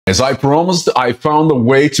As I promised, I found a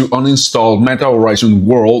way to uninstall Meta Horizon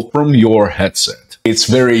World from your headset. It's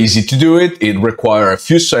very easy to do it, it requires a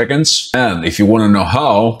few seconds, and if you want to know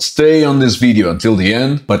how, stay on this video until the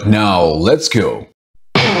end, but now let's go!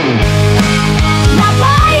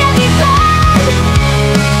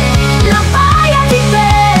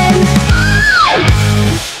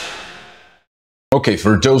 Okay,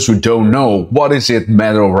 for those who don't know, what is it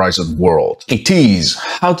Meta Horizon World? It is,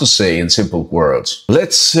 how to say in simple words,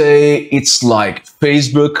 let's say it's like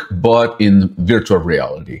Facebook but in virtual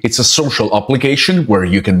reality. It's a social application where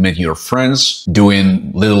you can meet your friends,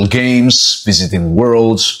 doing little games, visiting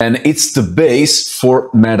worlds, and it's the base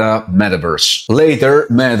for Meta Metaverse. Later,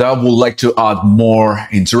 Meta would like to add more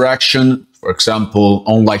interaction, for example,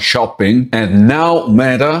 online shopping, and now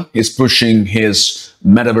Meta is pushing his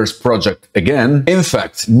Metaverse project again. In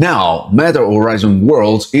fact, now Meta Horizon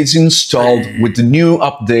World is installed with the new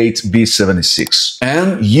update B76,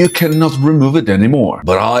 and you cannot remove it anymore.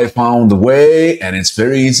 But I found a way, and it's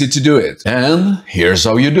very easy to do it. And here's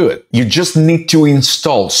how you do it. You just need to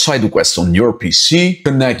install SideQuest on your PC,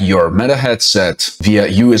 connect your Meta headset via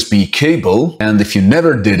USB cable, and if you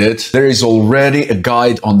never did it, there is already a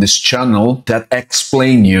guide on this channel that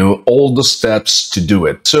explains you all the steps to do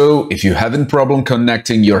it. So if you haven't problem connecting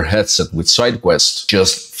your headset with SideQuest,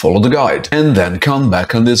 just follow the guide and then come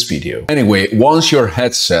back on this video. Anyway, once your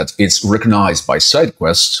headset is recognized by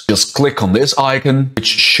SideQuest, just click on this icon which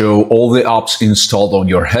show all the apps installed on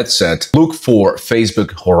your headset. Look for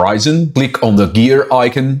Facebook Horizon, click on the gear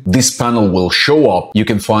icon. This panel will show up. You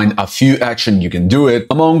can find a few actions you can do it,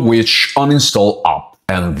 among which uninstall app.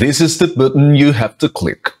 And this is the button you have to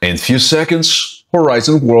click. In few seconds,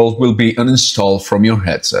 Horizon World will be uninstalled from your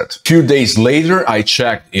headset. Few days later, I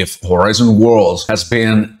checked if Horizon World has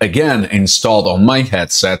been again installed on my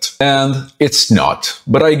headset, and it's not.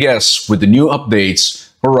 But I guess with the new updates,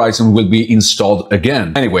 Horizon will be installed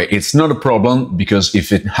again. Anyway, it's not a problem, because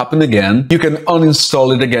if it happened again, you can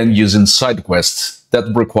uninstall it again using SideQuest.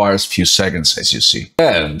 That requires few seconds, as you see.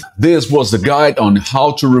 And this was the guide on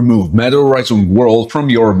how to remove Meta Horizon World from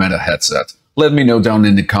your Meta headset. Let me know down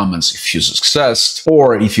in the comments if you successed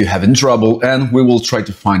or if you having trouble, and we will try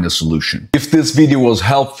to find a solution. If this video was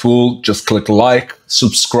helpful, just click like,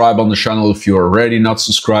 subscribe on the channel if you are already not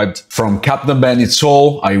subscribed. From Captain Ben, it's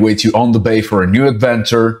all. I wait you on the bay for a new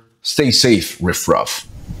adventure. Stay safe, Riff Raff.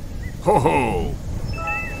 Ho ho!